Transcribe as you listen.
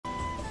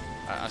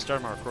I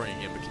started my recording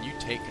again, but can you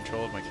take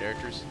control of my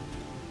characters?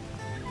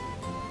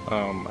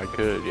 I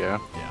could, yeah.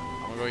 Yeah,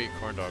 I'm gonna go eat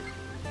corn dog.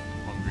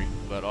 I'm hungry,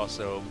 but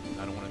also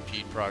I don't want to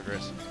impede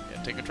progress.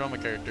 Yeah, take control of my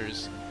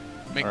characters.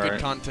 Make good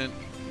content.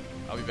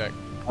 I'll be back.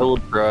 I will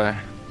try.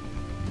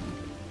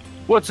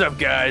 What's up,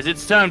 guys?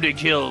 It's time to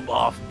kill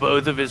off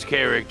both of his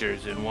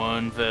characters in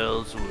one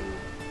fell swoop.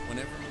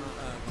 Whenever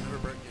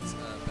Bert gets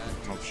back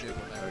to the ship,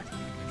 make sure you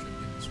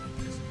get this one,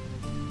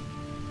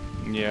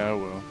 please. Yeah, I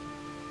will.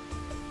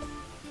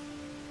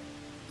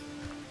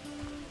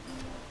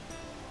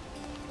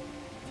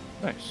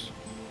 Nice.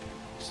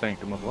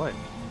 Sanctum of Light.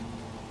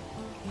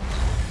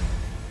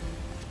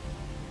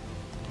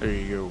 There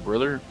you go,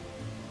 brother.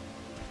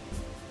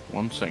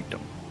 One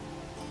sanctum.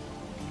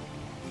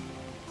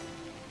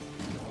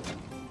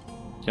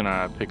 Can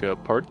I pick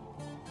up party?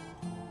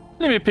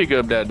 Let me pick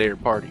up that there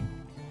party.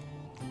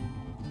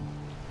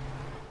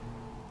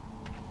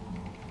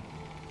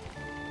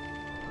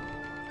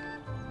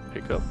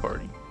 Pick up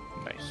party.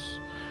 Nice.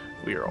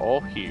 We are all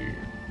here.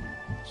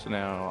 So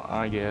now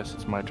I guess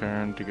it's my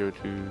turn to go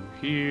to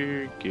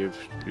here, give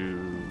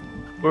to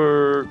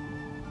Burke,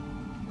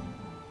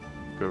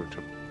 go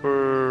to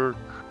Burke,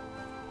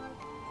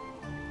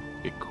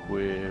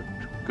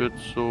 equipped, good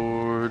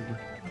sword.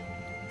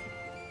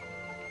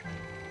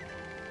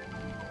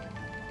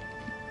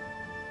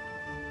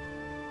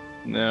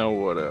 Now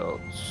what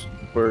else?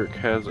 Burke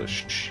has a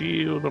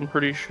shield, I'm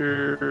pretty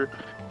sure.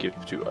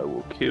 Give to I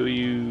will kill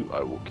you,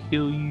 I will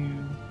kill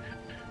you.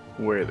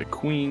 Wear the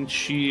queen's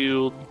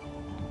shield.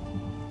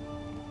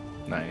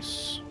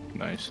 Nice,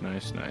 nice,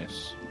 nice,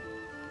 nice.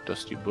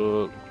 Dusty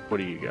book. What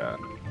do you got?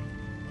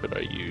 Could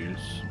I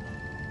use?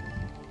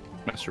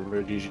 Master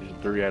Road usually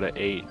 3 out of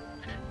 8.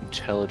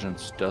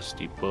 Intelligence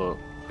dusty book.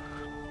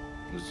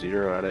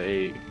 0 out of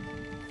 8.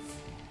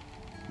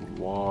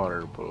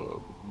 Water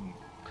book.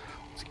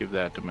 Let's give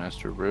that to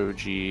Master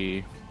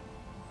Roji.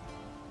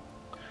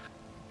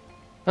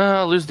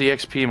 I'll lose the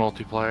XP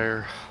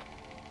multiplier.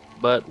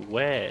 But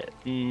wet.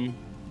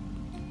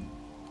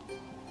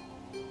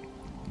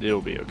 It'll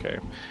be okay.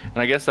 And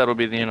I guess that'll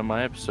be the end of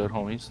my episode,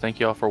 homies. Thank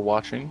you all for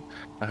watching.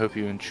 I hope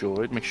you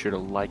enjoyed. Make sure to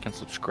like and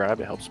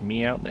subscribe. It helps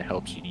me out and it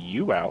helps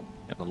you out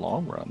in the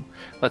long run.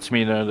 Lets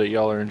me know that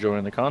y'all are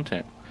enjoying the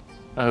content.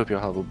 I hope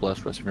y'all have a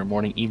blessed rest of your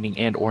morning, evening,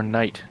 and or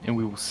night. And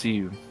we will see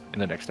you in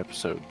the next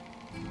episode.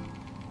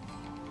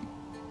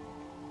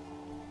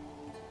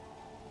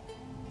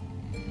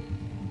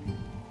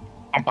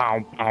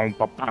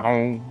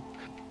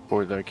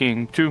 For the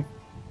King 2,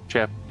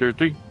 Chapter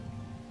 3,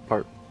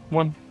 Part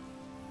 1.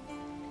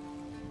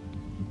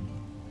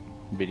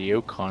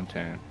 Video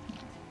content.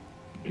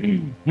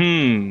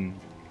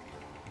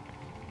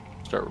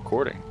 Start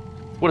recording.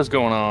 What is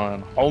going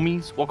on,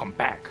 homies? Welcome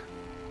back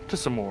to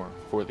some more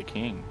For the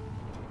King.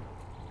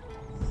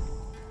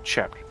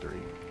 Chapter 3.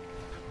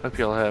 Hope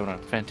y'all are having a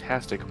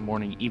fantastic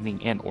morning,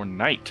 evening, and or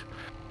night.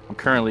 I'm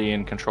currently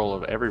in control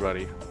of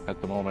everybody at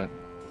the moment.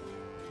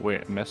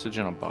 Wait, message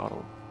in a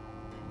bottle.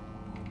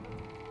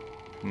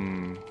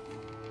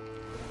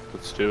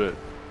 Let's do it.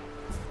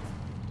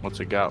 What's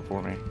it got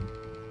for me?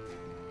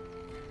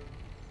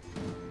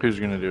 Who's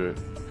gonna do it?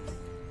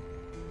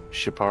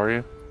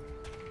 Shiparia?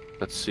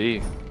 Let's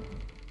see.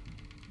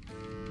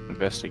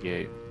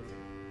 Investigate.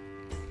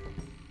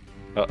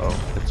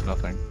 Uh-oh, it's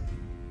nothing.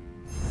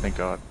 Thank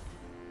God.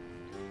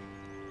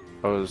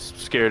 I was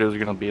scared it was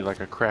gonna be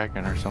like a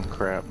kraken or some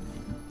crap.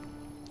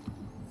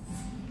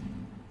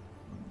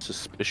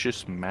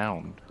 Suspicious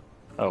mound.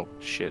 Oh,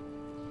 shit.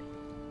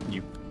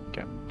 You...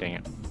 God dang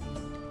it.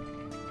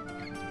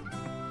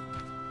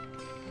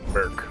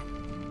 Burke.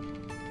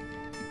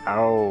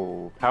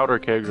 Oh, powder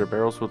kegs are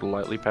barrels with a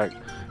lightly packed,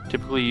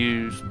 typically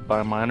used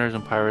by miners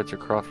and pirates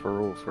across the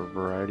world for a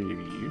variety of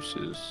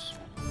uses.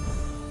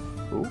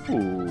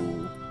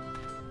 Ooh.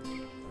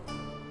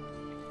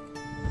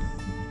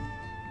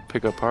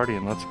 Pick up party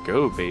and let's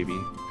go, baby.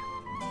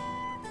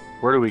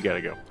 Where do we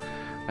gotta go?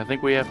 I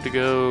think we have to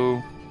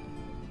go...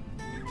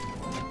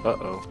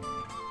 Uh-oh.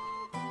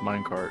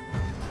 Minecart.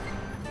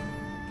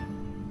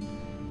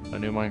 A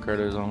new minecart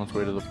is on its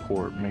way to the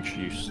port. Make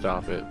sure you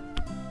stop it.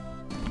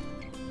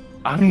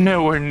 I'm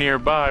nowhere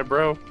nearby,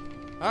 bro.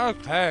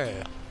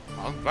 Okay,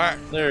 I'm back.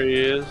 There he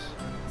is.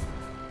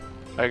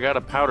 I got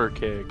a powder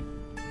keg.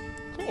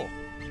 Cool.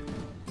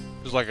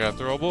 Just like a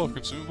throwable, a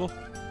consumable?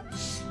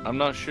 I'm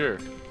not sure.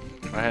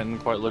 I hadn't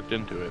quite looked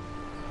into it.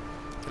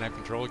 Can I have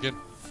control again?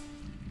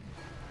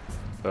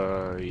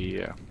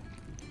 Yeah.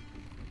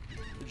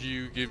 Did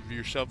you give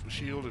yourself a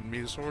shield and me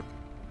a sword?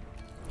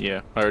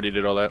 Yeah, I already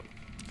did all that.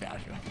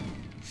 Gotcha.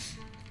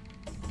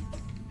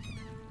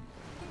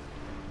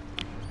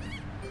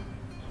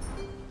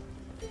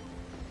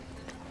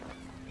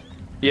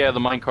 Yeah, the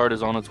minecart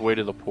is on its way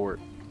to the port.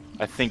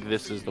 I think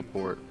this is the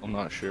port. I'm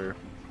not sure.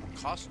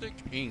 Caustic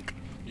ink.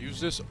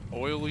 Use this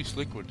oily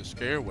liquid to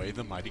scare away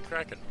the mighty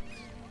kraken.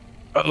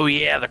 Oh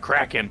yeah, the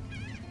kraken.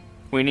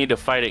 We need to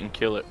fight it and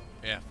kill it.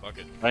 Yeah, fuck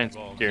it. I ain't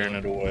scaring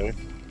it away.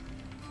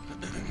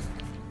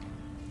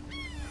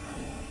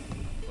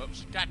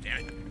 Whoops. God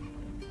damn it.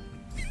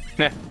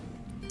 Nah.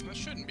 That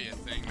shouldn't be a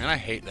thing, man. I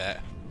hate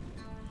that.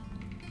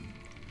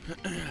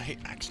 I hate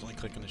accidentally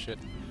clicking the shit.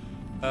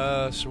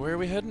 So where are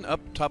we heading?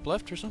 Up top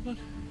left or something?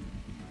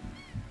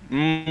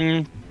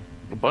 A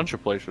bunch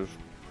of places.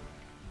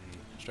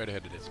 Straight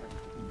ahead it is.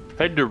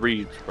 Head to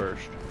Reed's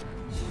first.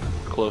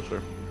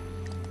 Closer.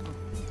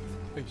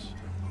 Peace.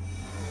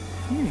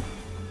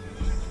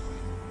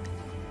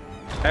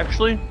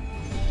 Actually,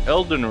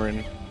 Elden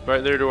Ring,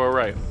 right there to our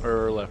right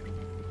or our left.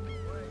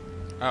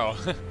 Oh,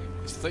 I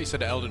thought you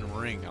said Elden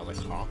Ring. I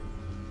was like, huh?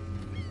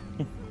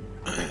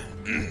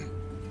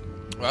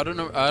 Well, I don't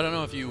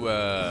know if you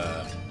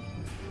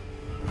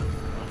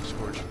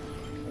Scorch.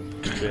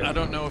 I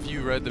don't know if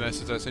you read the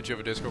message I sent you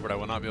over Discord, but I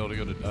will not be able to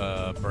go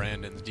to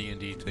Brandon's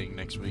D&D thing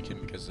next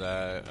weekend because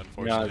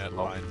unfortunately that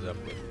lines up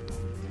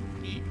with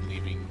me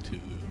leaving to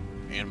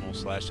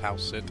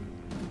animal/house sit.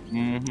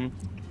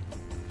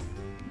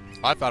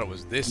 I thought it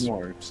was this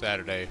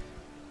Saturday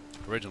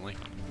originally.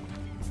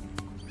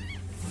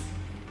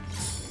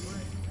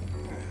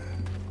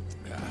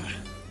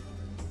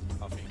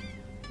 Coffee.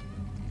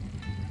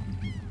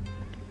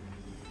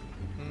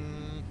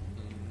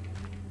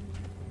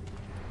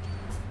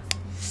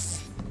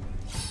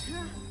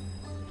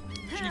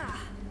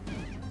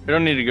 We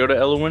don't need to go to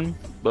Elwyn,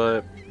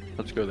 but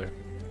let's go there.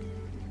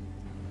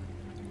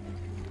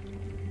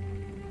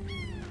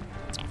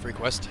 Free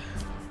quest.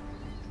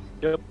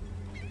 Yep.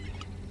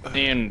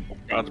 And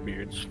God's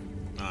beards.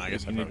 I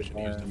guess I probably should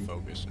use the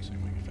focus to see if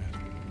we can fast.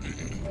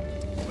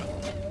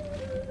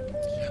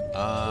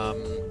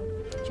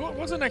 So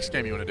what's the next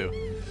game you want to do?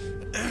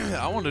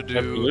 I want to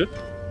do.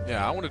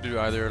 Yeah, I want to do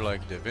either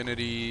like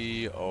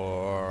Divinity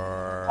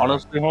or.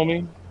 Honestly,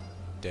 homie.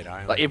 Dead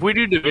Island. Like, if we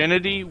do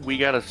Divinity, we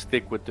gotta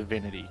stick with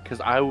Divinity because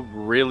I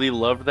really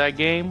loved that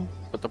game,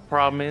 but the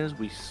problem is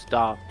we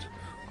stopped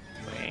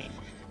playing.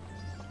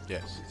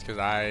 Yes, it's because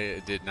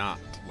I did not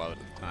love it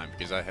at the time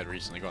because I had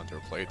recently gone through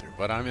a playthrough.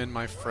 But I'm in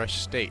my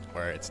fresh state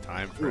where it's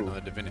time for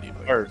another Divinity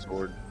playthrough. Fire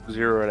Sword,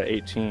 0 out of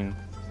 18.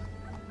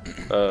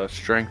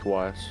 Strength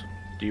wise,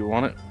 do you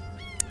want it?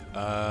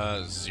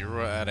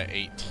 0 out of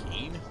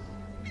 18.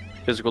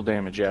 Physical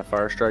damage, yeah.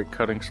 Fire strike,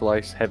 cutting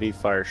slice, heavy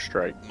fire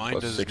strike. Mine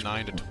does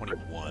 9 to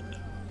 21.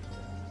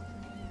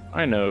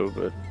 I know,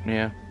 but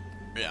yeah.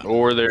 Yeah.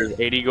 Or there's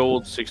 80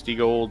 gold, 60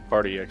 gold,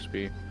 party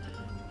XP.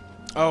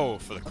 Oh,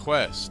 for the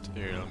quest.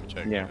 Here, let me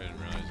check. Yeah. I didn't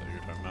realize what you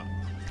were talking about.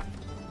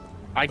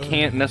 I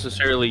can't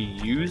necessarily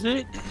use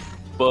it,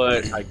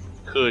 but I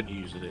could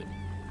use it.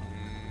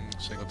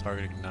 Single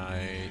target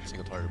ignite,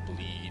 single target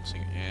bleed,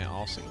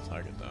 all single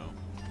target though.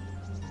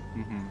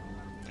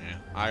 Yeah,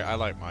 I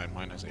like mine.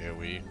 Mine has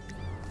AoE.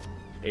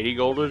 80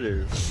 gold it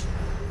is.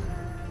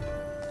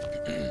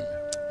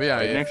 But yeah,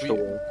 Right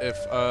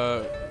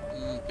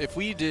if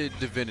we did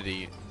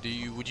Divinity,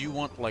 would you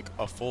want like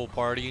a full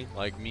party,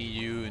 like me,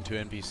 you, and 2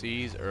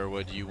 NPCs, or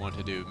would you want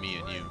to do me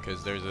and you?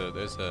 Because there's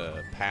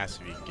a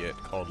passive you can get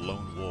called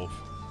Lone Wolf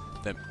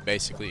that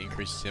basically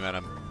increases the amount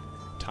of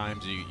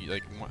times you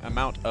like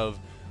amount of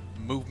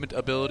movement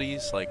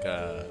abilities, like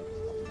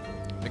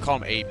they call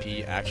them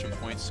AP, action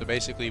points. So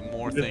basically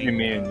more things.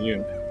 Me and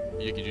you.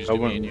 You could just do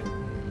me and you.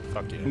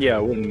 Fuck you. Yeah, I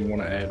wouldn't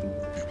want to add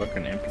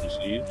fucking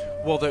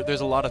NPCs. Well,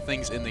 there's a lot of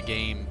things in the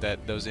game that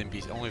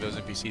only those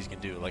NPCs can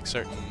do, like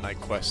certain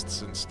night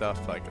quests and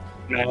stuff. Like,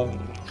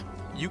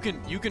 you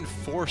can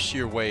force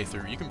your way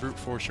through. You can brute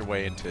force your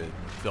way into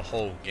the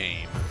whole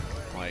game.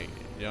 Like,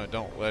 you know,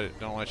 don't let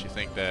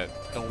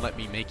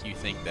me make you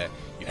think that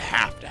you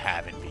have to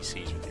have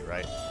NPCs with you,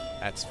 right?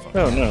 That's fucking.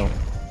 Oh no.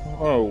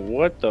 Oh,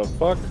 what the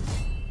fuck?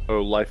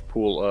 Oh, life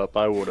pool up.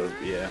 I would have,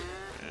 yeah.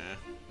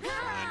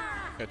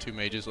 Fine. Got 2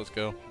 mages. Let's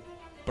go.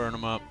 Burn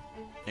them up.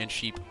 And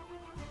sheep.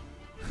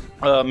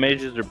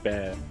 Mages are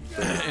bad.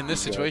 In this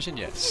situation,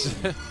 yes.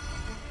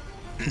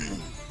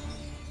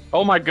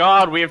 Oh my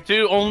god, we have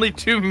only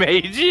 2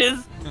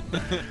 mages?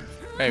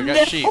 Hey, we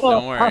got sheep.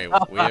 Don't worry.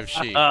 We have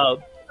sheep.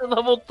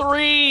 Level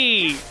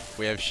 3!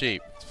 We have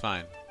sheep. It's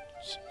fine.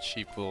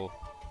 Sheep will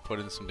put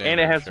in some damage. And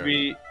it has to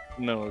be...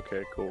 No,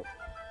 okay, cool.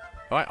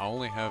 Oh, I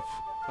only have...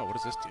 Oh, what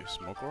does this do?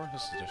 Smoke ore?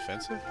 This is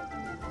defensive?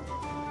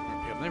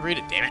 Yeah, let me read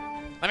it, damn it.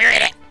 Let me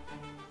read it!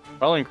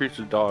 Probably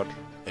increases dodge.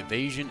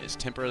 Evasion is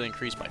temporarily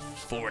increased by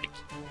 40.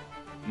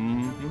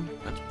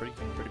 That's pretty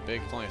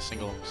big. It's only a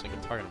single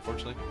target,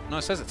 unfortunately. No,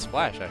 it says it's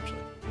splash,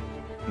 actually.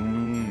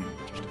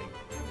 Interesting.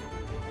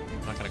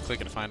 I'm not going to click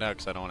it to find out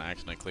because I don't want to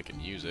accidentally click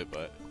and use it,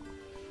 but...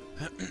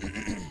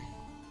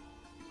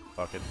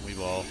 Fuck it.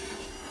 We've all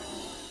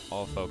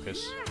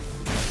focus.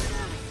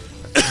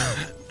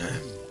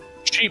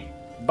 Sheep!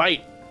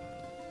 Bite!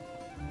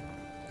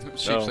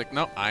 Sheep's like,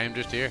 no, I am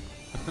just here.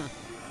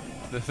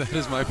 That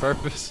is my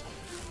purpose.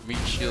 Meat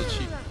shield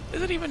sheep. What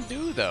does it even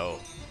do though?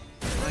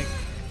 Like,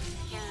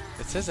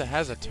 it says it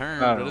has a turn,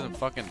 but it doesn't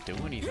fucking do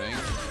anything.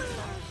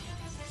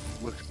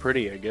 Looks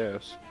pretty, I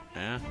guess.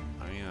 Yeah,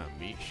 I mean, a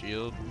meat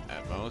shield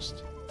at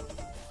most.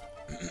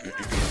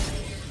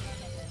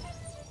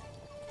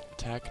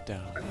 Attack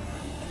down.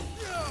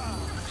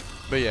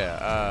 But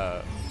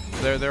yeah,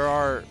 there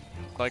are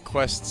like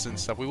quests and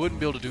stuff. We wouldn't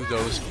be able to do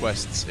those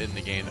quests in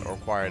the game that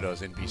require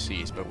those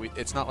NPCs, but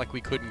it's not like we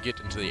couldn't get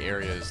into the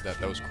areas that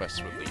those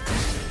quests would lead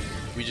us to.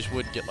 We just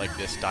wouldn't get like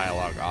this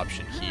dialogue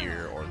option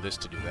here or this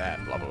to do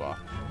that, blah blah blah.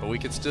 But we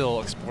could still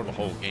explore the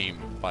whole game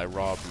by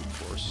raw brute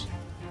force.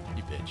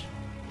 You bitch.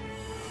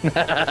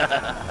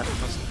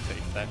 Must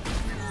take that.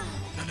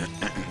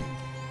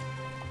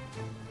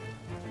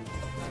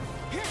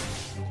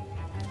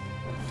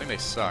 I think they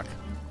suck.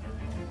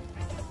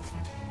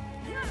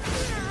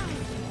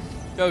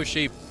 Go,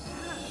 sheep.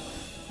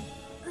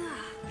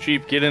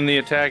 Sheep, get in the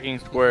attacking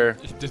square.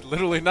 It did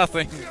literally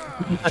nothing.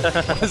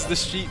 What does the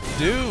sheep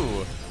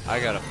do? I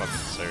gotta fucking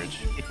search.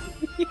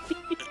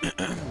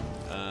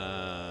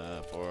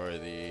 For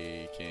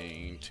the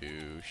king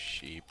to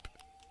sheep.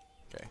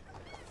 Okay.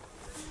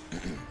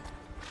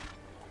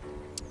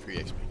 Free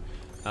XP.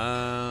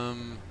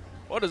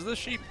 What does the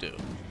sheep do?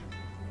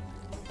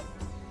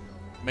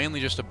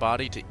 Mainly just a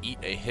body to eat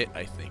a hit,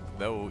 I think.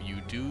 Though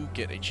you do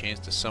get a chance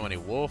to summon a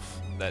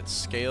wolf that's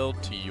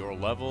scaled to your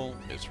level.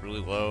 It's really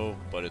low,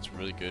 but it's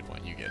really good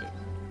when you get it.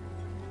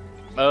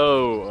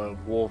 Oh, a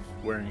wolf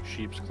wearing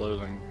sheep's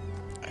clothing.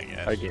 I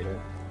guess. I get it.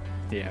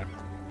 Yeah.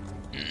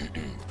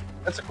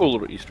 That's a cool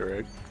little Easter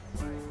egg.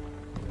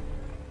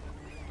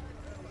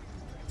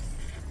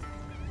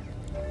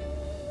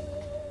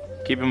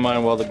 Keep in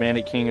mind, while the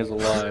Bandit King is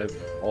alive,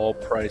 all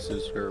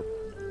prices are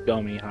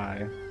dummy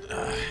high.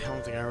 I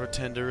don't think I would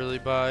tend to really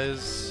buy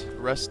his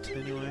rest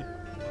anyway.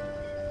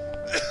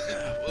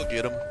 We'll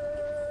get him.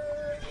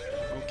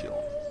 We'll kill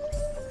him.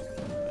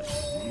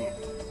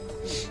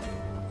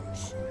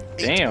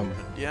 Damn.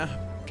 Yeah.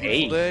 Beautiful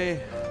 8.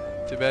 day.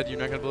 Too bad you're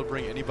not gonna be able to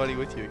bring anybody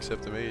with you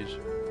except the mage.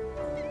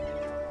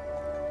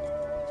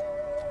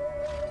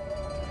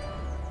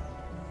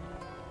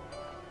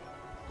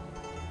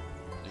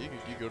 You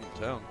could go to the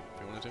town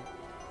if you wanted to.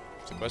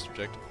 It's a quest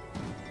objective.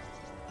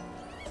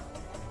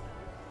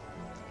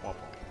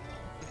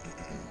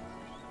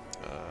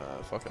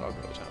 Fuck it, I'll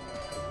go to town.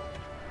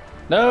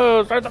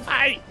 No, start the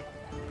fight!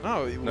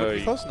 No, it No, wouldn't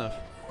be close enough.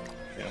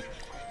 Yeah.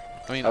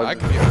 I mean, I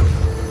could be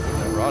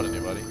never brought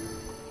anybody.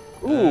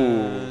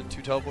 Ooh.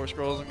 2 teleport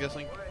scrolls, I'm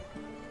guessing.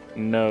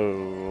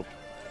 No.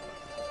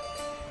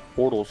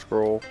 Portal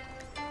scroll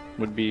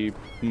would be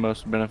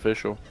most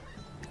beneficial.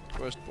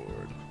 Quest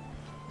board.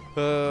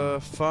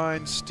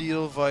 Find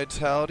steel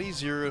vitality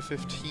 0 to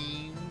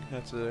 15.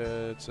 It's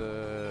a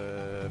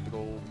big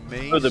old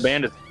mace. Oh, the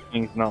Bandit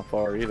King's not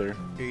far either.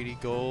 80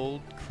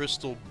 gold.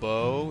 Crystal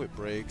bow. It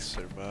breaks.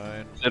 Never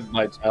mind. Said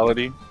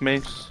vitality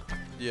mace.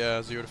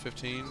 Yeah, 0 to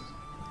 15.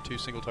 2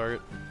 single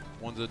target.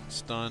 One's a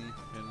stun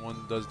and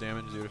one does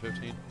damage. 0 to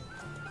 15.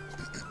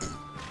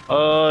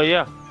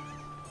 Yeah.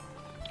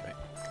 Okay.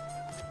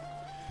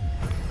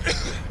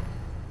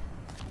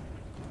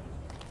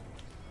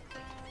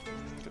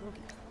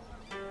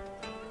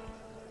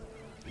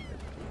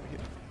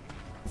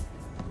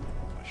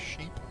 A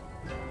sheep.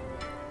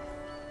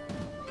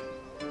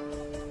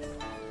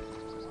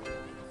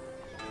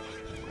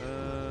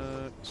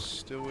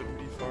 Still wouldn't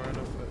be far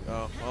enough.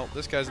 Oh, well,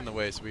 this guy's in the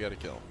way, so we gotta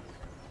kill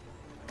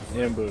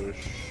him.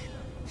 Ambush.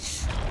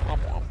 Womp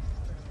womp.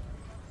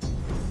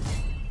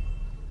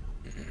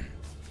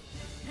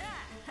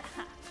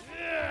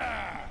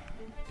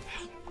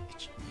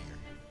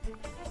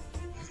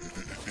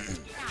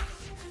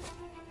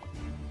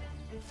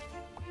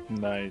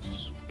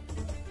 Nice.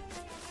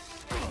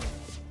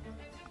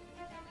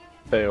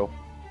 Fail.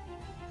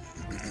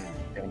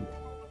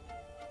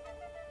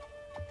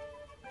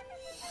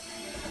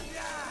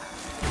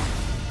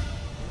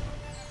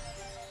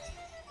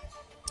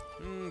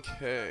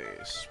 Okay,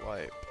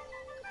 swipe.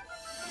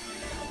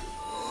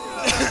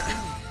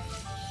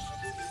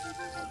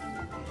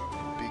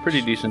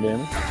 Pretty decent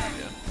damage.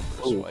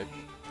 Yeah, Ooh. swipe.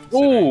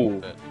 Ooh.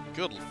 That.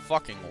 Good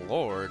fucking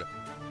lord.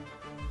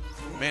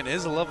 Man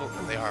is a level.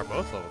 They are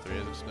both level 3,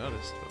 I just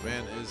noticed. But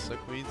man is a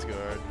Queen's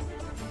Guard.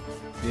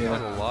 Yeah.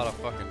 That's a lot of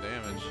fucking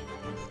damage.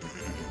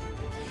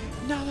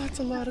 Now that's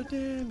a lot of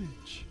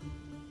damage.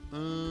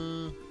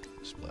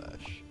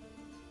 Splash.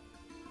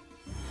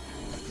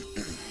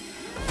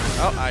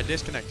 Oh, I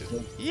disconnected.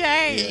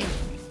 Yay! Yeah.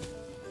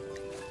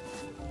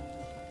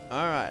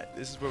 Alright,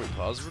 this is where we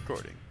pause the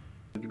recording.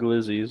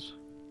 Glizzies.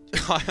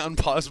 I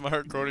unpause my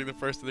recording, the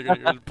first thing they're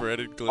gonna hear is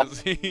breaded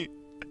glizzy.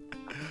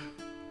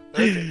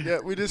 Okay, yeah,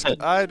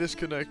 I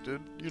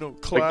disconnected. You know,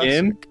 classic.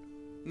 Again?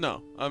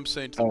 No, I'm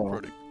saying to the Oh.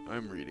 recording.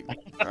 I'm reading.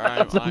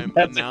 I'm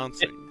That's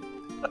announcing.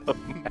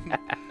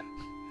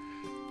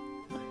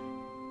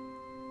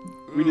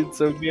 We did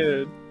so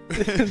good.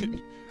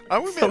 I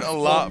we So made a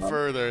lot fun.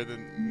 further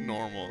than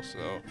normal,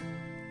 so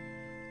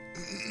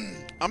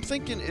I'm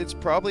thinking it's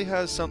probably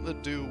has something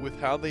to do with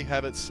how they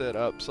have it set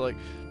up. So like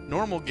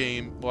normal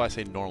game, well I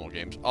say normal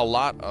games, a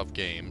lot of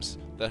games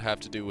that have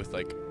to do with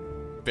like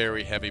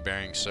very heavy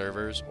bearing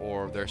servers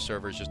or their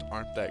servers just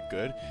aren't that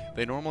good.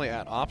 They normally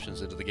add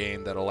options into the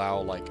game that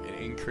allow like an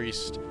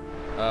increased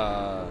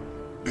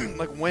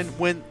like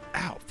when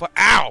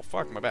ow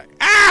fuck my back.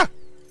 Ah!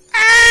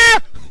 Ah!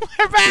 My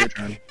Your back!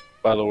 turn,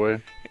 by the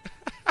way.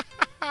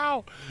 Ow!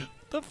 Ow!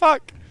 The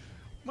fuck?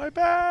 My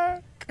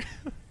back!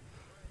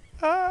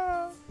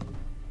 Ah!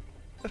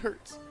 That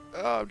hurts.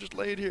 Oh, I'm just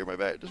laying here. My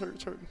back just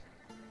hurts hurting.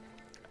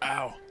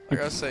 Ow! Like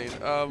I was saying,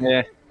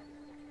 Yeah.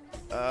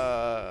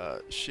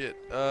 shit.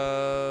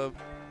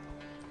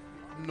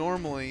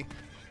 Normally,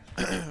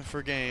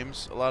 for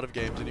games, a lot of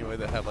games anyway,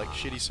 that have like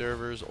shitty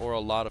servers or a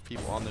lot of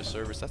people on their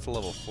servers, that's a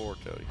level 4,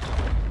 Cody.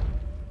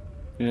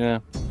 Yeah.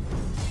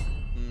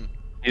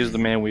 He's the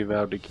man we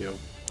vowed to kill.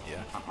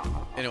 Yeah.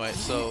 Anyway,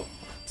 so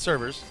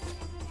servers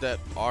that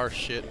are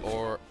shit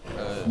or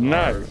No.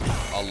 are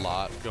a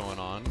lot going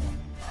on.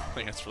 I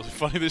think that's really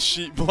funny. This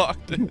sheet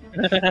blocked it.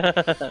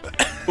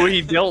 Well,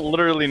 he dealt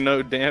literally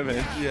no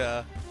damage.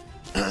 Yeah.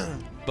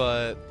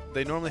 But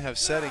they normally have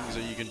settings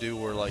that you can do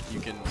where like you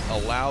can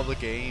allow the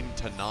game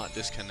to not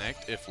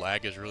disconnect if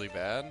lag is really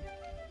bad.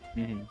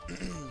 And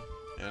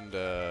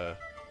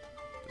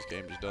this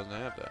game just doesn't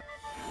have that.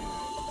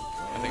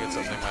 I think it's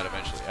something they might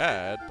eventually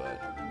add,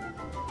 but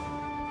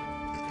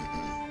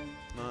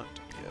not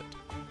yet.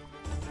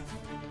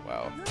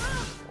 Wow.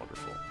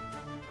 Wonderful.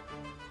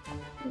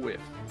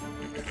 Whiff.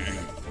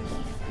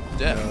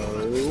 Death.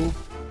 No.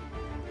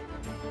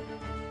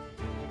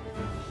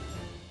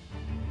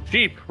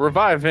 Sheep,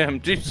 revive him.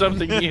 Do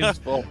something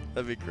useful.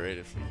 That'd be great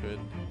if we could.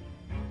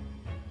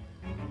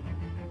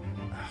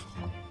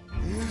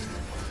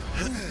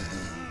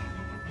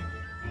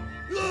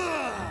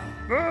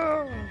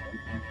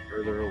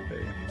 Further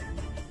away.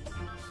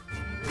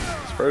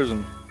 It's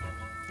frozen.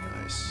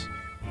 Nice.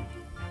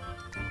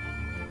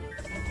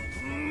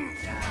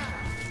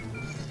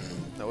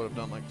 That would have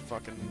done like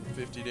fucking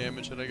 50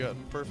 damage had I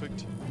gotten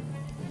perfect.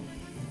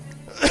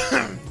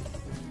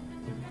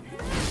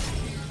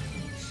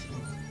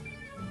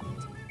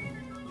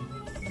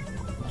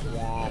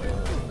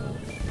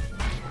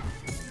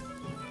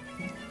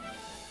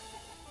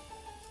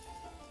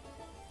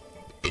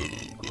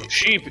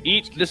 Sheep,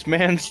 eat this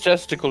man's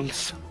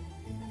testicles.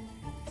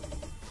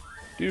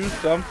 Do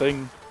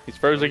something. He's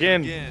froze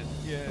again. Yay.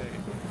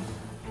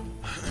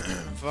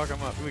 Fuck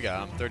him up. We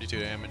got him. 32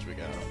 damage. We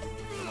got him.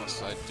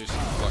 Unless I do some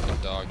fucking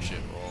dog shit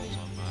rolls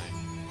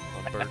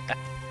on my bird.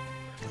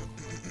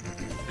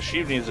 The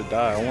sheep needs to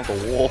die. I want the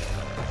wolf.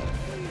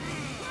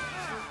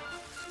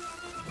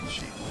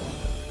 Sheep will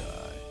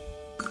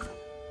never die.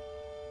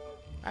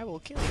 I will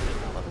kill you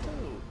in level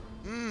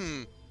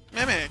 2.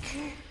 Mimic.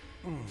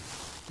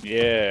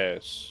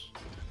 Yes.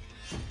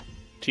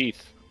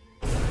 Teeth.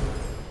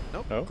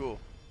 Nope. No? Cool.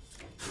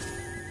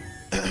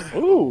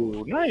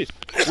 Ooh, nice.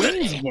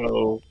 Queen's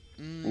bow.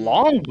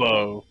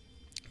 Longbow.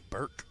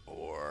 Burke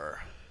or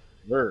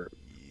Rare.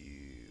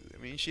 you.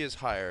 I mean, she has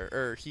higher,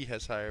 or he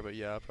has higher, but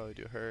yeah, I'll probably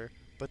do her.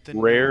 But then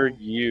Rare no,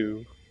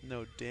 you.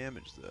 no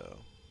damage though.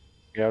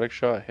 Chaotic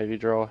shot, heavy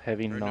draw,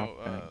 heavy Or no,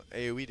 knockback.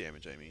 AoE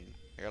damage. I mean,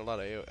 I got a lot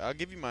of AoE. I'll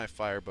give you my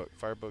fire book.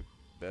 Fire book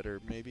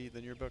better maybe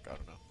than your book. I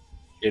don't know.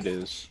 It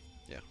is.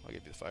 Yeah, I'll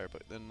give you the fire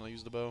book. Then I'll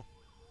use the bow.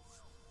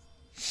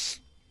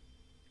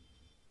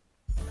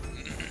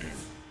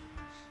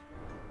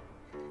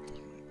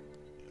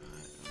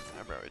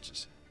 Eyebrow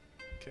itches.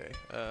 Okay.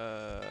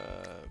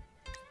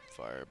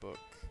 Fire book.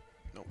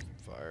 Nope.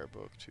 Fire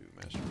book to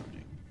Master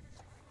Roji.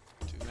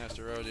 To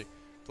Master Roji.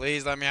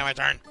 Please let me have my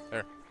turn.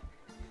 There.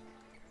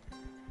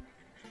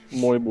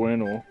 Muy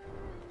bueno.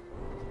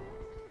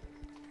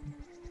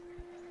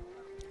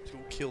 Let's go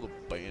kill the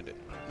bandit.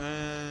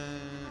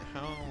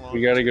 How long?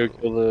 We gotta go is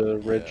it? kill the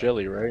red Yeah.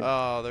 jelly, right?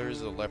 Oh,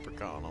 there's a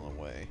leprechaun on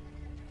the way.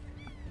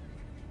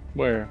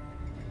 Where?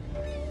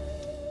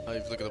 Oh,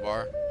 you look at the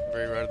bar.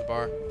 Very right of the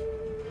bar.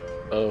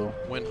 Oh.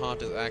 When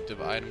haunt is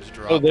active, items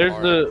drop. Oh, there's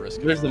are at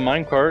risk the of death.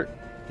 minecart.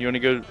 You wanna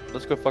go?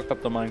 Let's go fuck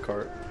up the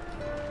minecart.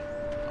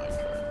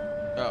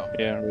 Minecart. Oh,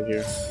 Yeah, right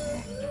here.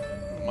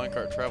 the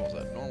minecart travels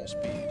at normal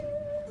speed.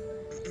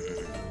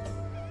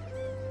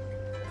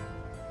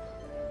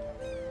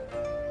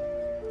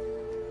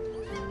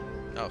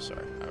 Oh,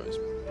 sorry. I was.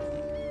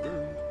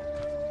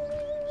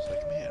 It's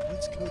like, man,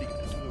 when's Cody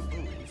gonna do a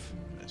move?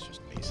 And it's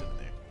just me sitting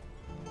there.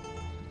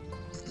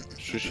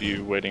 It's just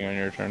you waiting on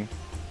your turn.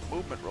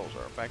 Movement rolls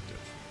are effective.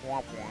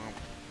 Womp womp.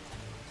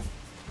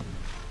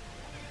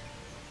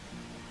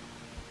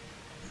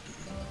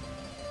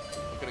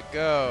 Look at it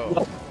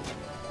go.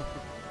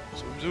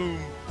 Zoom zoom.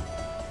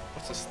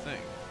 What's this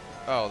thing?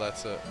 Oh,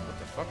 that's a. What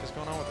the fuck is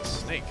going on with a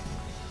snake?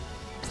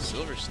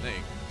 Silver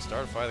snake.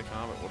 Startify the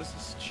combat. What is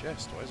this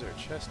chest? Why is there a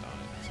chest on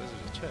it? It says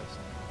there's a chest.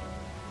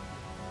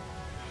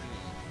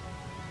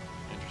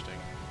 Interesting.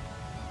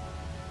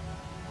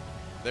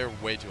 They're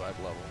way too high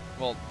level.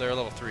 Well, they're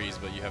level 3s,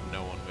 but you have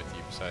no one with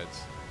you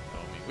besides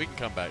Omi. We can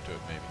come back to it,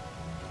 maybe.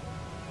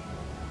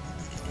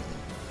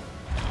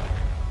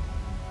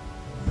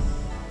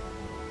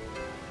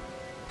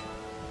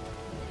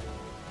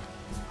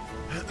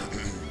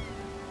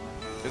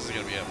 This is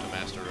gonna be up to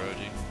Master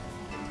Roji.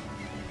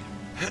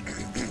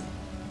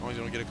 Oh, he's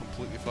gonna get a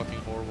completely fucking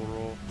horrible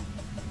roll.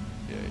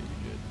 Yeah, you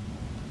did.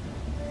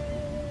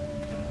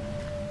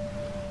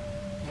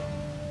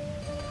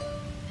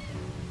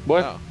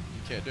 What? Oh,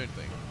 you can't do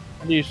anything.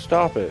 How do you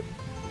stop it?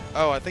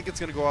 Oh, I think it's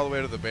gonna go all the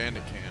way to the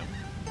bandit camp.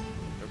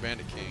 Or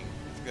Bandit King.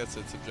 I think that's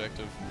its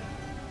objective.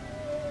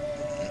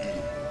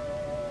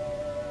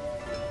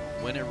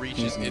 When it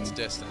reaches its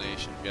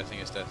destination, I'm guessing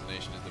its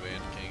destination is the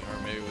Bandit King, or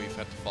maybe we've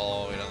had to follow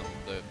all the way down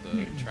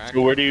the track.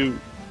 So where do you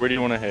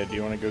want to head? Do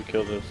you want to go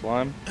kill the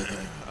slime?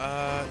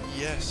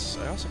 Yes.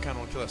 I also kind of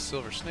want to kill that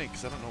silver snake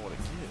because I don't know what it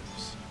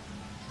gives.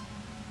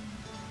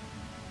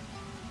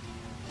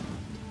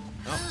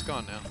 Oh, it's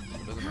gone now.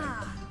 It doesn't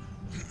matter.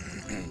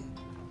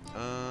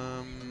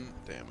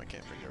 Damn, I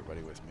can't bring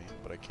everybody with me,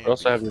 but I can. I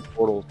also have your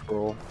portal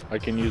scroll. I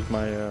can use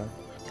my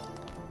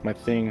my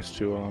things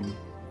to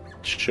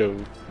show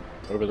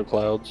over the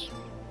clouds.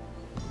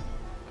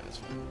 That's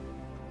fine.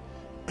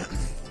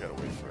 Gotta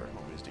wait for our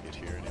homies to get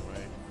here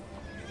anyway.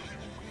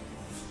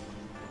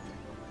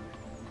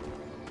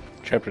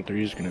 Chapter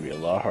 3 is going to be a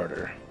lot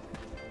harder.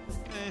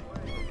 I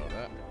don't know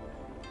that.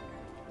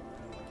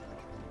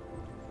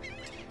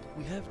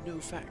 We have no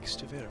facts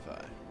to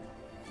verify.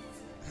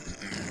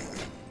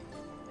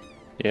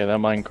 Yeah, that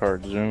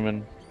minecart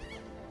zooming.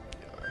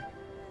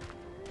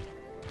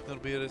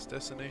 That'll be at its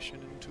destination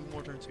in 2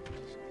 more turn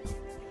sequences.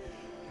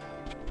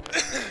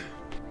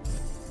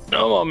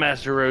 Come on,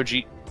 Master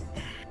Roji.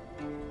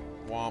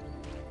 Womp.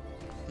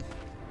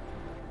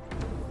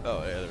 Oh,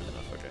 yeah, there's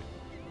enough. Okay.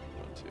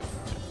 1,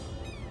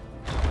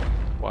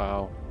 2.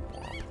 Wow.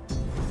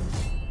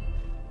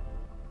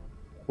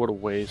 What a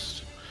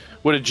waste.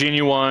 What a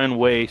genuine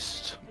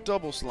waste.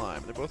 Double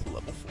slime. They're both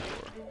level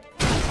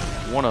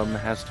 4. One of them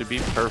has to be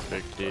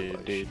perfect. Did.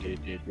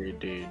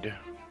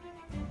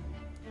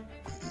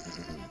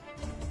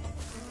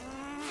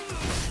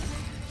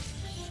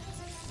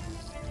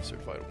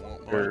 Certified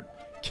womp.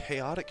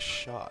 Chaotic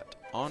shot.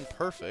 On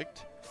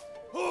perfect,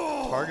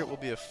 target will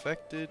be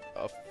afflicted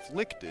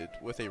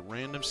with a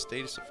random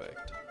status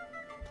effect.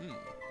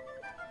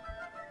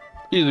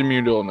 He's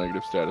immune to all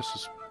negative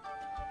statuses.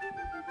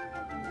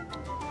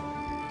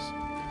 Yes.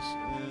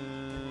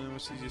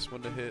 What's the easiest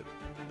one to hit?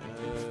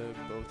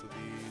 Both of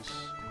these.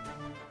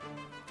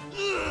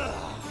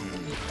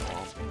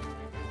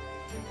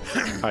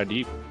 High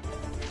deep.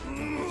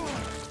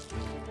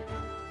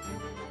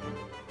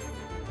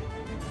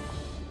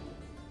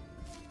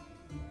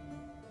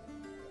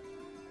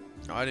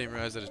 Oh, I didn't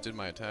realize that it did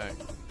my attack.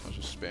 I was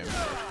just spamming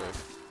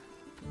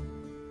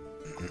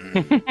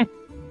it.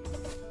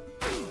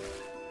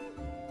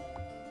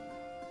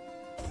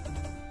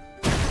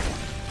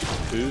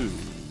 Ooh.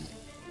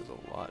 There's a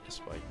lot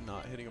despite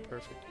not hitting a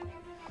perfect.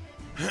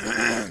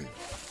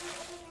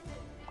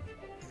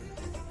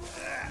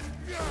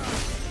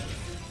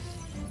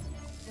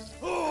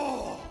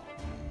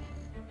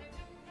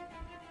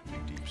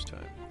 Big deeps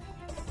time.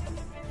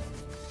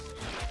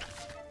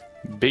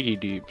 Biggie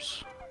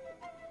deeps.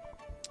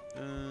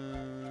 Yeah,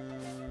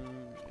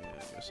 I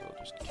guess I'll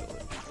just kill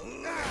it.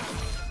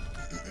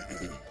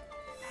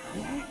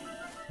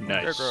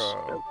 Nice.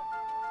 Girl.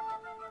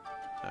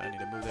 I need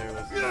to move there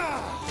with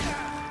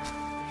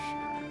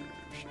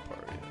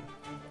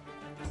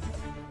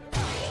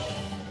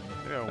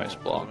Shiparia. Nice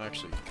block. I'm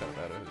actually kind of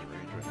out of his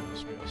range right now,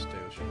 so maybe I'll stay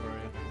with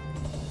Shiparia.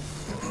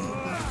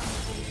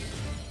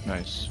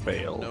 Nice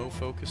fail. No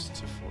focus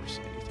to force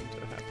anything to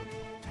happen.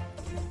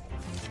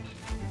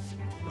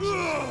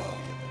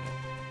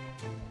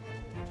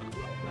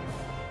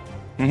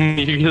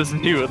 You just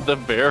knew what the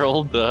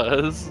barrel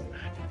does.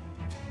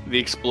 The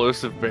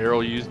explosive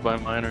barrel used by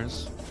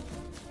miners.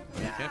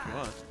 You can't be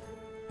on.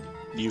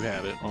 You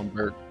have it on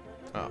Bert.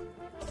 Oh.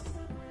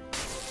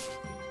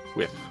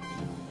 Whiff.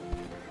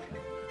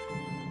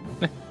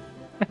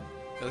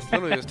 That's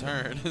literally his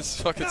turn. It's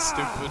fucking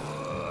stupid.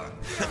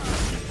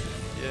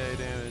 Yay,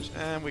 damage.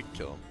 And we can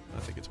kill him. I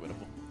think it's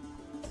winnable.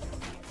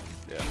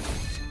 Yeah.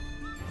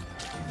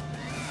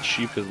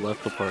 Sheep has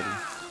left the party.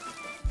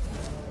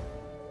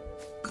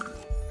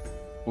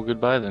 Well,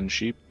 goodbye then,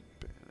 sheep.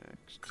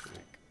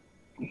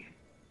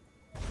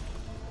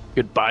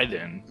 Goodbye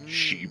then,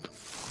 sheep.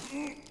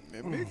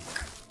 Mimic?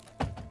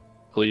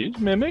 Please,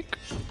 mimic?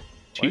 Why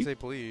Sheep? say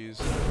please?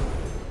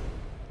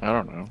 I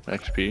don't know.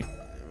 XP.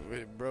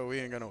 Bro, we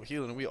ain't got no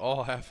healing. We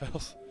all have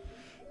health.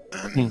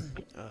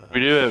 We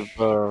do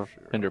have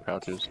hinder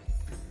pouches.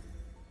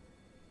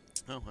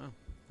 Oh, wow.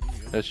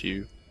 That's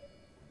you.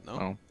 No,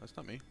 Oh. that's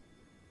not me.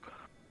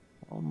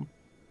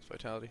 It's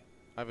vitality.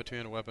 I have a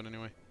 2-handed weapon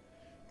anyway.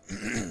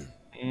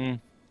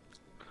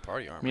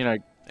 Party armor. I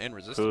mean, and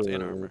resistance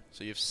and armor.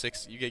 So you have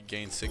 6. You get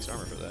gain 6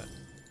 armor for that.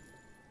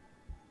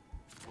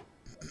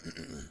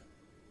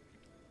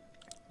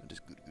 That is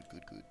good.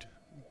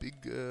 Big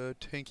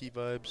tanky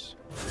vibes.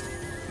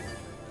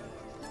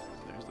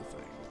 There's the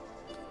thing.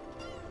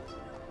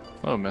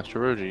 Oh, Master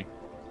Roji.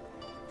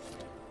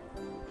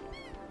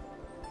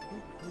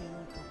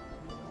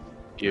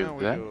 Give now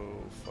we that.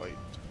 go fight.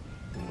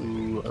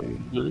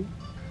 Ooh,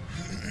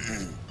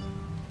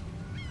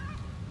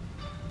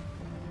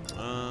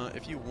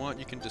 if you want,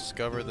 you can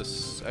discover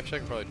this. Actually, I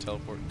can probably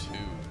teleport to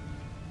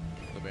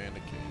the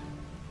Bandit King.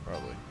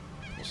 Probably.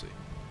 We'll see.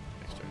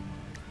 Next turn.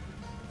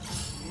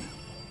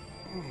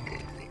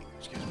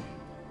 Excuse me.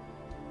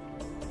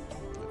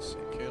 Let's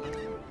see. Can I?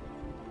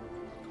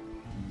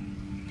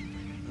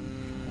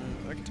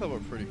 I can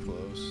teleport pretty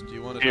close. Do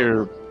you want to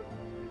Here,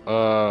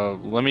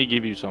 teleport? let me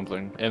give you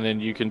something, and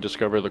then you can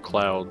discover the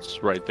clouds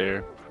right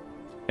there,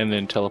 and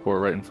then teleport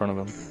right in front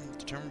of them.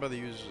 Determined by the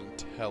user's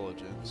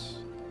intelligence.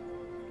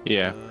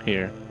 Yeah,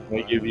 here. Let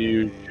me give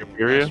you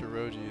Superior. Master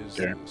Roji is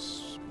There. the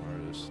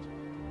smartest.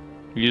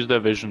 Use that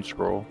vision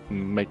scroll,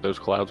 and make those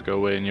clouds go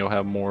away, and you'll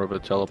have more of a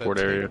teleport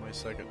That take area. My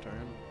second turn.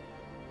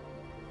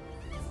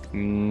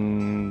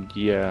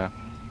 Yeah,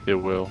 it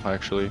will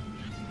actually.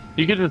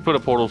 You could just put a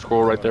portal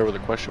scroll right there where the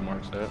question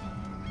mark's at.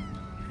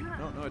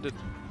 No, it didn't.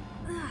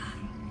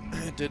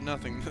 It did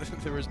nothing.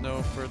 There was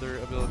no further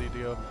ability to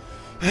go.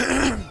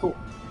 Cool.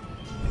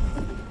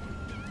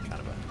 Kind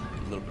of a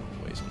little bit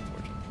of a waste,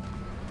 unfortunately.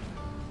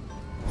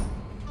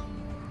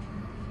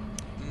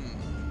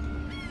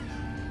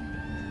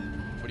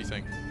 What do you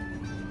think?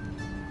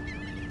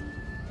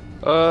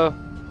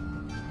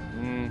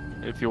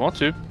 If you want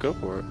to, go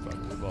for it.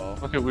 Fuck the ball.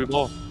 Okay, we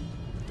ball.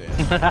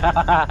 Damn.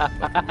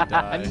 Fucking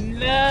die.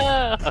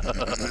 No.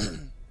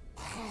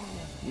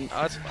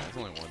 Oh, that's fine. It's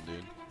only one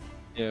dude.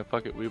 Yeah,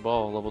 fuck it, we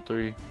ball, level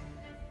 3.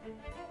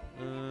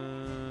 You're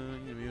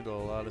immune to a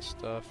lot of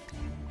stuff.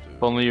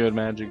 If only you had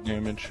magic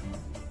damage.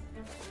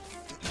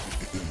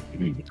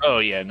 Oh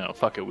yeah, no,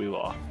 fuck it, we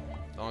ball.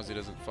 As long as he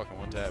doesn't fucking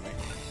one-tap me.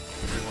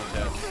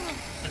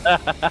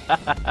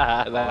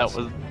 One-tap. That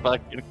was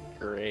fucking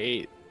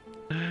great.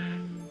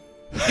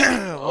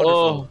 Wonderful.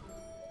 Oh,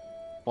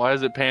 why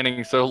is it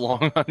panning so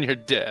long on your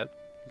death?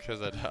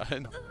 Because I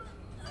died.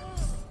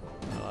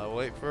 I'll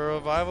wait for a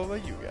revival by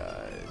you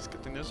guys.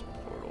 Good thing there's a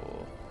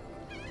portal.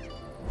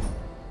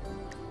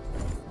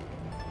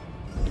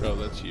 Oh,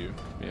 that's you.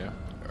 Yeah.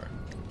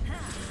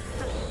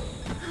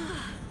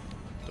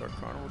 Dark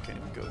Carnival can't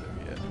even go there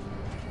yet.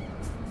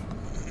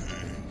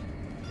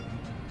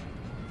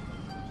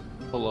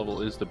 What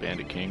level is the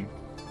Bandit King?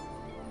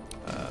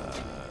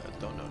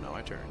 Don't know. Now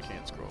my turn.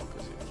 Can't scroll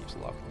because it keeps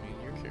locking me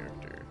in your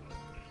character.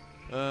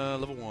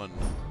 Level 1.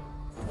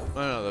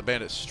 No, the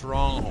Bandit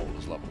Stronghold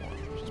is level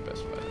 1. Should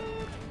specify that.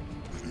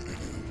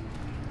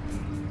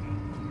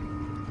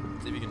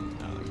 See if you can.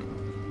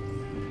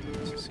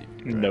 Let's see if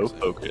you can No practice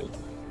it.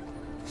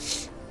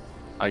 focus.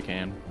 I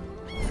can.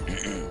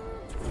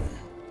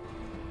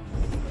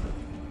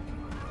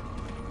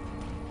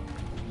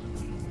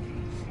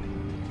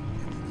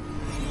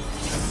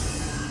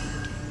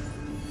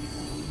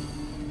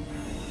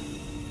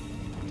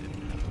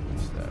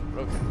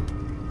 Okay.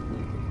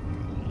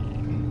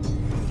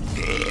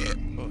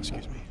 Oh,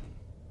 excuse me.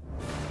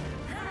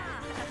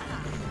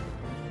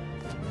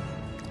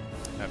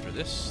 After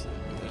this,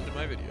 the end of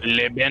my video.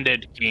 Le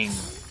Bandit King.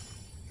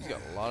 He's got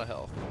a lot of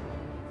health.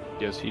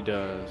 Yes, he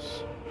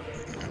does.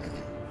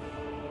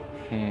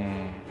 I don't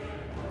know.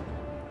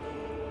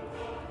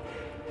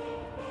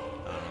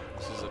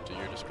 This is up to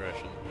your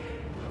discretion.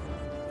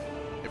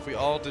 If we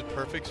all did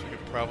perfects, we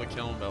could probably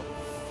kill him about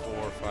 4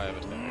 or 5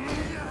 attacks.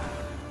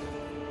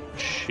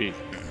 Shit.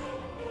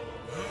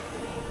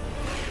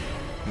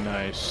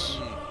 Nice.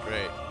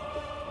 Great.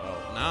 Well,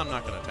 now I'm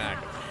not going to attack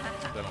him.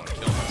 'Cause I don't want to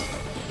kill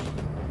myself.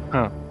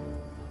 Huh.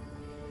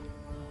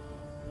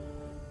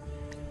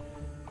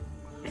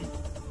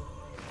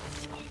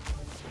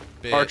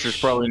 Bitch. Archers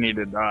probably need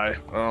to die.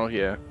 Oh,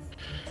 yeah.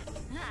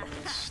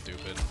 That's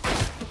stupid.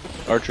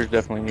 Archers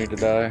definitely need to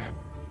die.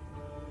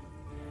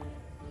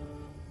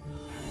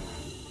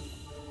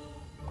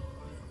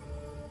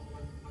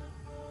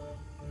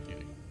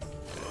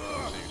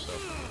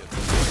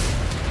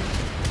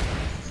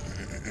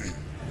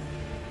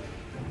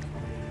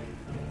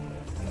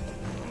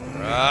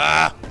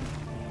 Ah!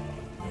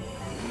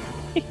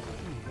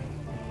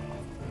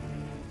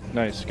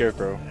 Nice,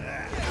 Scarecrow.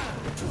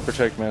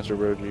 Protect Master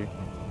Roji.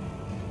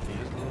 He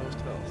is the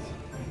lowest health.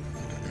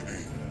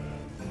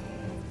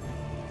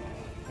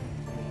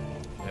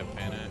 Have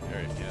Pana, or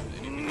if you have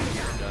anything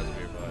else, guys of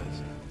your advice.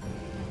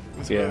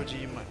 With Yeah. Roji,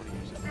 you might want to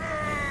use it.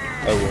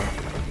 Oh well.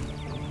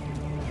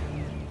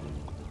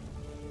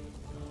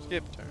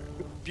 Skip turn.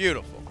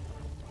 Beautiful.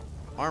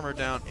 Armor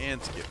down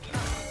and skip turn.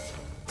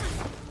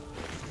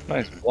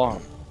 Nice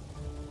block.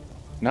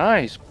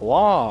 Nice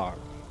block.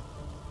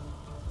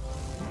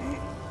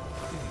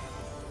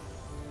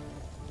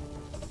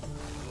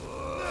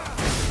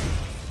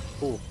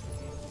 Cool.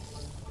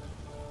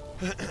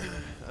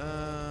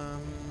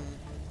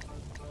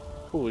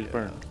 Cool, he's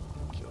burned.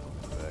 Kill him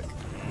in the back.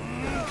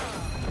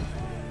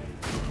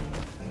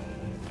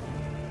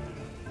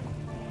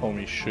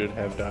 Homie should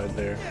have died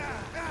there. I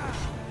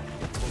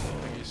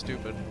think he's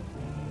stupid.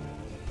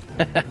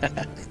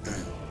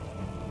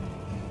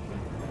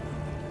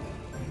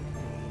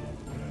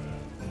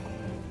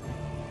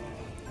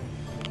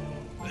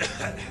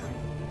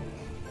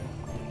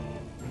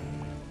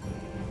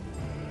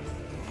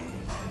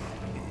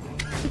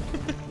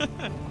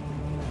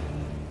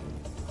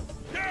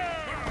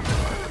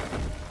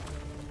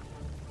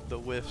 The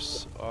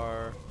whiffs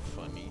are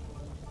funny.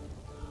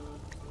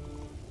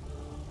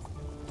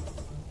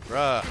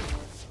 Bruh.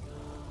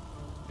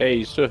 Hey,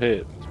 you still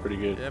hit. It's pretty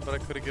good. Yeah, but I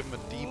could have given him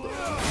a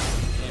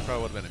debuff. He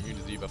probably would have been immune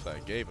to the debuff that I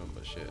gave him,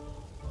 but shit.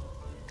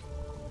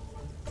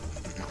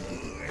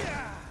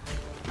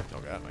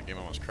 the game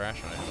almost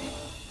crashed on him.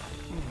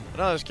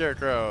 Another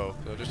scarecrow.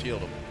 So just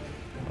healed him.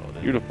 Oh,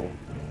 Beautiful.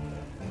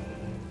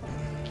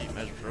 Keep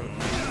measure road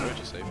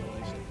you safe at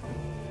least.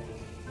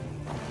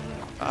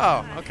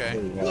 Oh,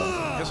 okay.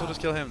 Guess we'll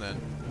just kill him then.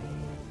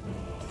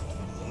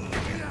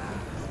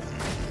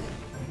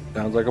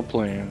 Sounds like a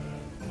plan.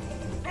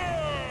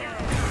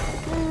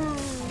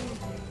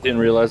 Didn't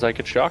realize I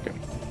could shock him.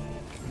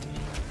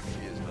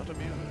 He is not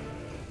immune.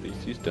 At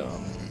least he's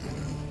dumb.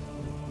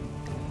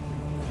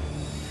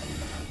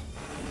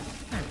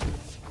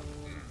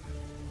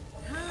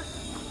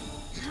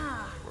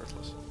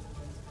 Worthless.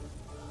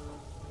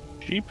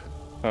 Sheep?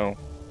 Oh.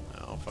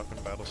 No,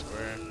 fucking battle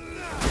square.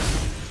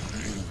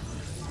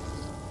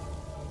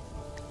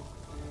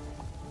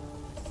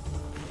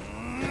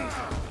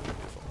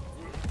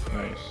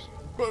 Nice.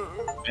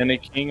 And a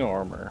king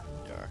armor.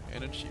 Yeah,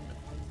 and an achievement.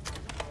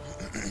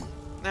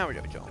 Now we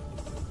gotta kill him.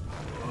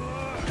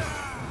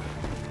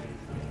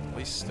 At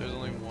least there's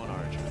only one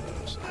archer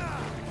though, so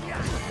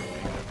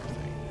everything.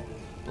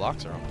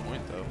 Blocks are on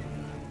point though.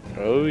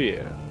 Oh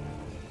yeah.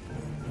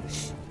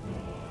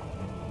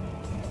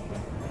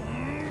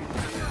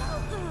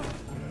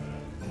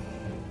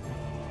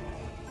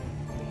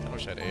 I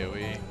wish I had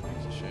AoE.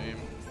 It's a shame.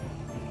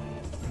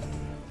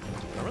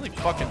 I'm really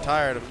fucking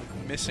tired of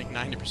missing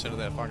 90% of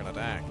that fucking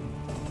attack.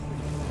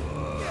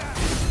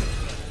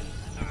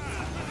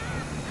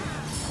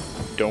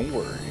 Don't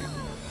worry.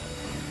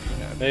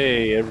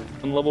 Hey,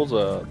 everyone levels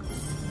up.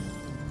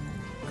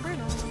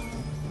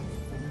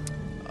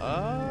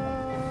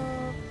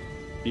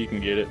 You can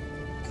get it.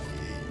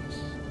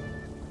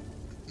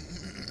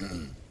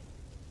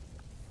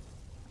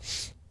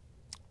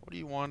 What are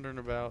you wondering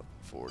about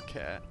for,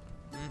 cat?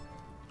 Hmm?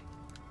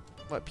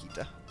 What,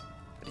 Pita?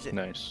 What is it?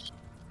 Nice.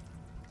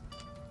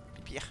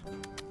 Pita.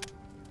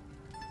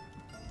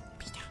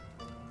 Pita.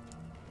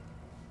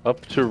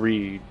 Up to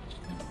Reed.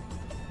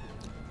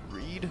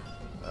 Reed?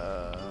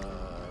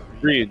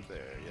 Reed. Up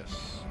there,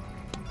 yes.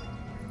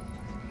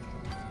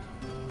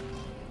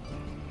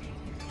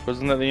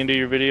 Wasn't that the end of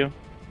your video?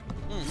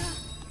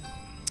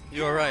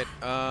 You're right.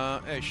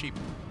 Hey, sheep.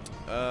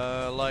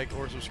 Like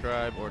or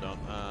subscribe or don't.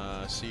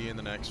 See you in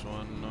the next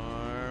one,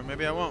 or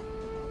maybe I won't.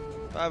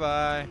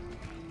 Bye-bye.